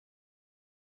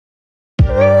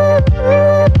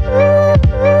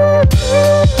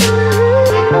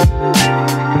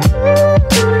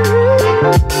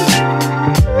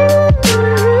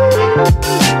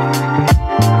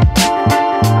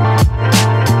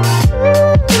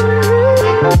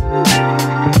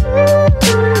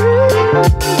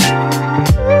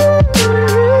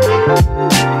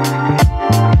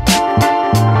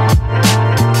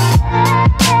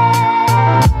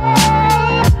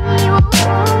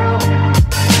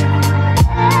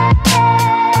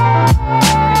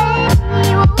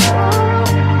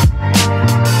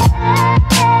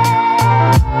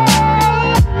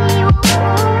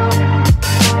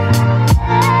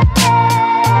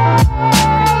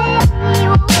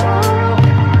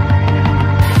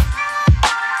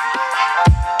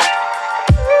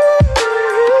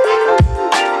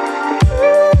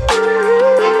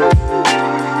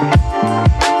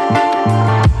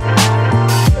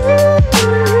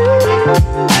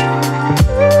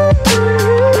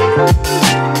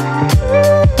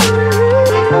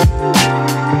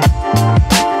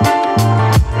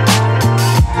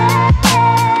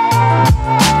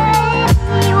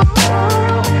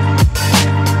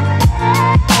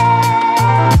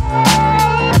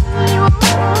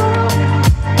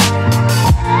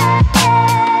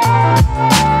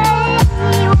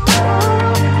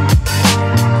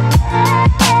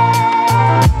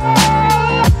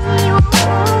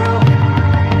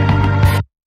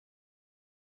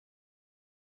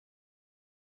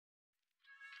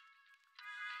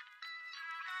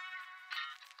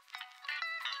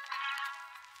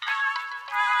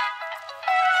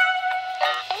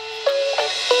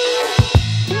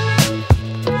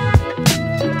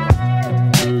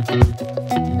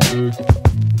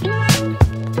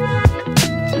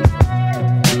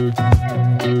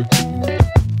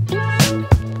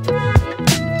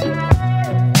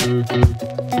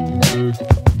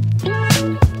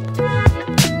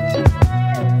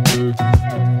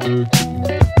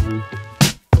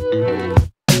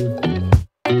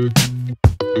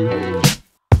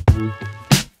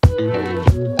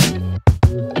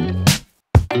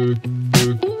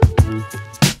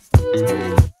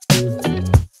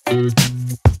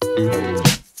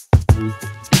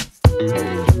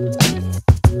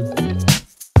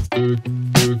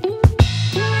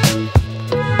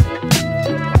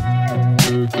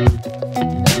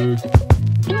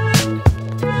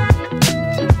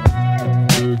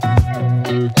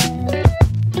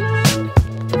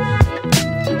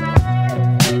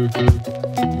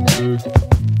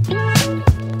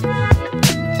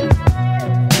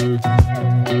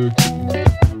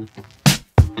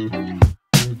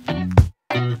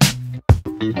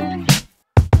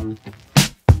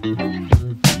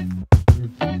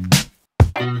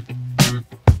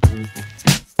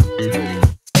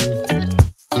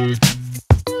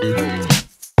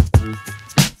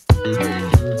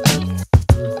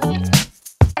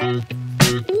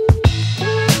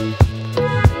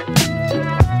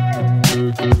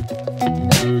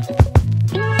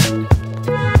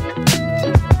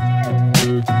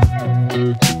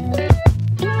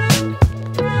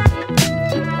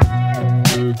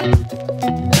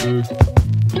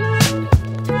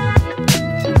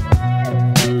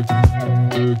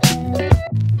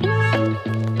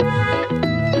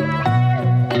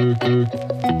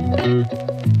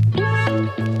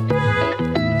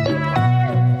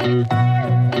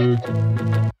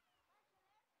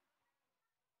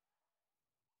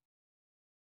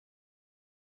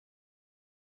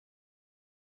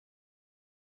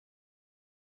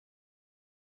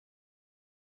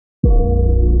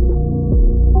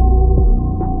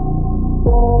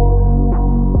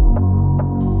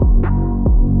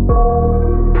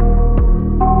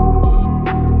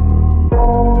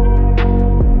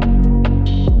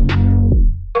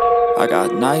I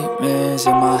got nightmares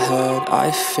in my head,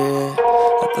 I fear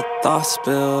that the thoughts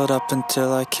build up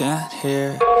until I can't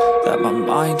hear, that my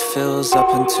mind fills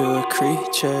up into a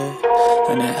creature,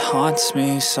 and it haunts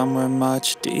me somewhere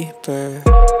much deeper.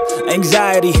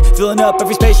 Anxiety, filling up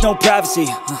every space, no privacy.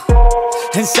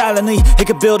 And silently, it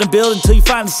could build and build until you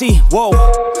finally see, whoa,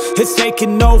 it's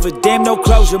taking over, damn no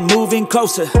closure, moving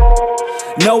closer.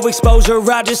 No exposure,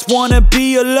 I just wanna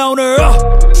be a loner.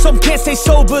 Some can't stay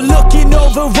sober, looking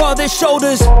over all their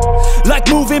shoulders, like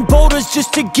moving boulders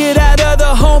just to get out of the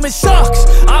home. It sucks,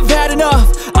 I've had enough,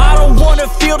 I don't wanna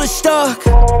feel the stuck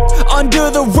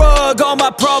under the rug, all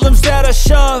my problems that I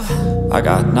shove. I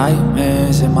got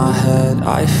nightmares in my head,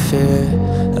 I fear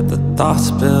that the thoughts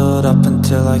build up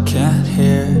until I can't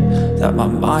hear, that my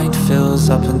mind fills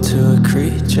up into a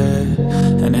creature,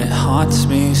 and it haunts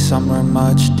me somewhere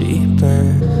much deeper.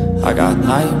 I got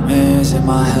nightmares in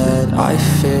my head, I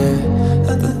fear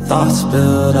that the thoughts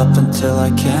build up until I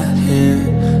can't hear,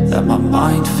 that my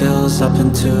mind fills up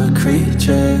into a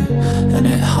creature, and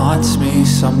it haunts me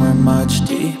somewhere much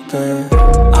deeper.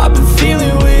 I've been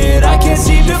feeling weird, I can't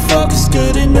seem to focus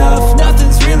good enough,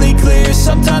 nothing's really clear,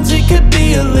 sometimes it could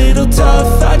be a little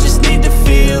tough. I just need to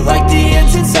feel like the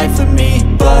end's in sight for me,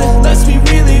 but let's be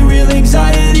really real,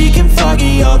 anxiety can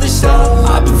foggy all this stuff.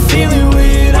 I've been feeling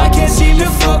weird, I can't seem to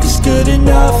focus good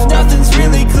enough, nothing's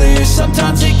really clear,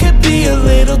 sometimes it could be a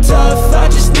little tough. I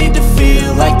just need to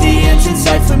feel like the end's in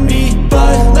sight for me,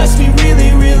 but let's be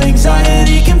really real,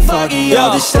 anxiety can foggy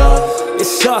all this stuff. It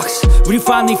sucks when you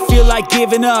finally feel like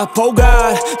giving up. Oh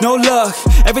God, no luck,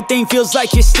 everything feels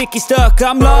like you're sticky stuck.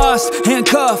 I'm lost,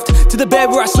 handcuffed to the bed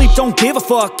where I sleep, don't give a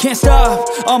fuck. Can't stop,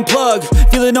 unplug,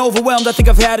 feeling overwhelmed, I think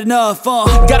I've had enough.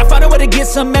 Gotta find a way to get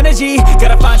some energy,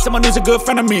 gotta find someone who's a good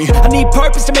friend of me. I need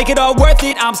purpose to make it all worth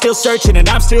it, I'm still searching and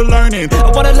I'm still learning. I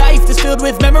want a life that's filled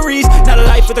with memories, not a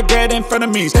life with regret in front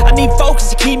of me. I need focus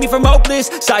to keep me from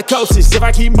hopeless psychosis if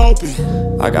I keep moping.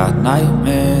 I got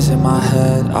nightmares in my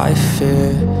head, I fear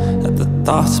that the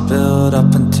thoughts build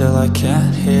up until I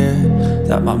can't hear,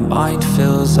 that my mind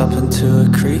fills up into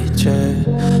a creature,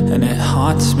 and it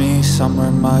haunts me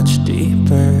somewhere much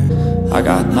deeper. I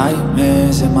got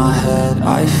nightmares in my head,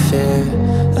 I fear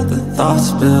that the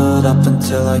thoughts build up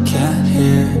until I can't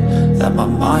hear, that my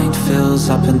mind fills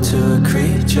up into a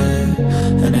creature,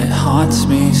 and it haunts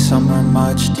me somewhere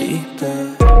much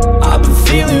deeper. I've been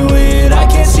feeling weird, I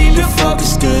can't seem to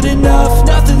focus good enough,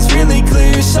 nothing's really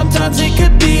clear, sometimes it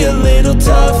could be a little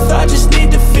tough. I just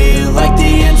need to feel like the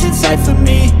end's in sight for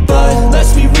me, but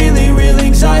let's be really real,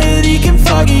 anxiety can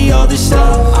foggy all this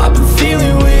stuff. I've been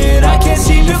feeling weird, I can't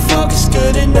seem to focus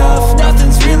good enough,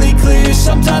 nothing's really clear,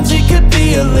 sometimes it could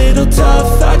be a little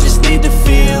tough. I just need to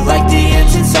feel like the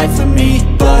end's in sight for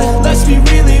me, but let's be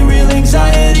really real,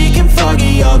 anxiety can foggy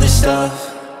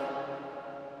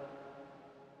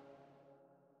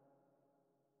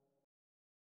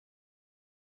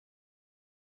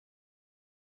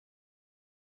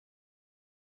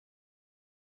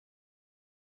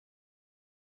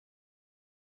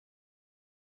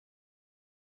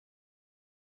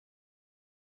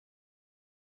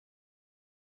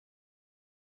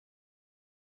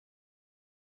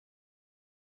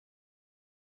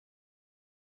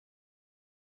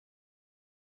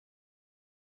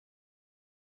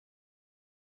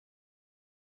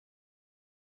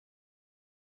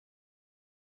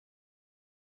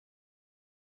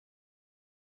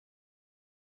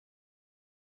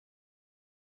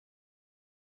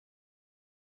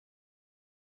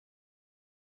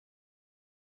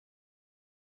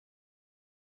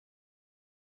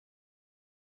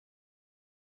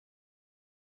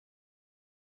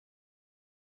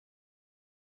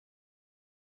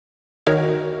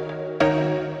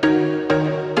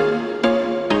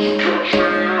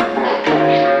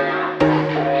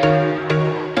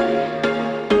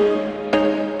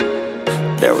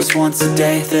just once a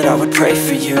day that I would pray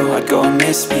for you. I'd go and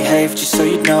misbehave just so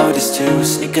you'd notice too.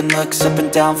 Sneaking looks up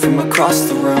and down from across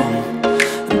the room.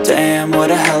 And damn,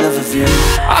 what a hell of a view.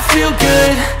 I feel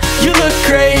good, you look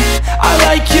great, I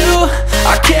like you,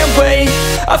 I can't wait.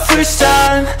 A first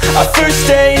time, a first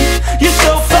date, you're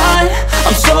so fine,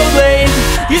 I'm so late.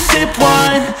 You sip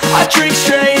wine, I drink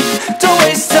straight, don't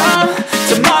waste time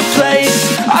to my place.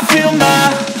 I feel my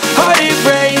heart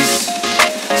erase,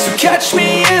 so catch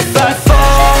me if I fall.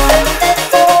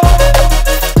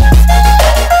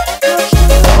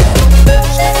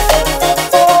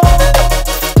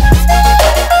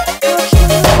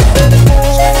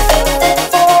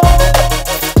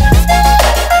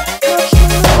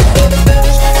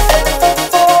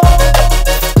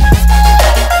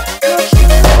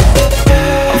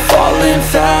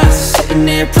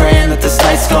 Praying that this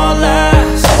night's gonna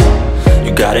last.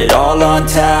 You got it all on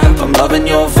tap, I'm loving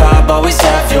your vibe, always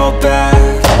have your back.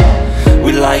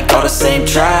 We like all the same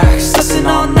tracks, listen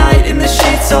all night in the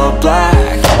sheets all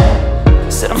black.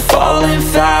 Said I'm falling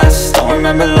fast, don't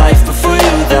remember life before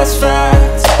you, that's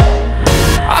fact.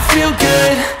 I feel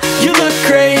good, you look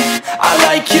great, I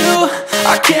like you,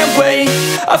 I can't wait.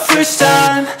 A first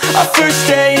time, a first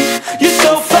date, you're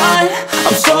so fine,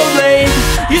 I'm so late.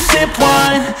 You sip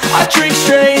wine, I drink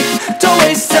straight, don't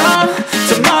waste time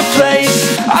to my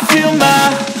place. I feel my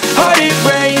heart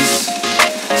erase,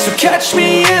 so catch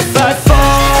me if I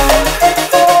fall.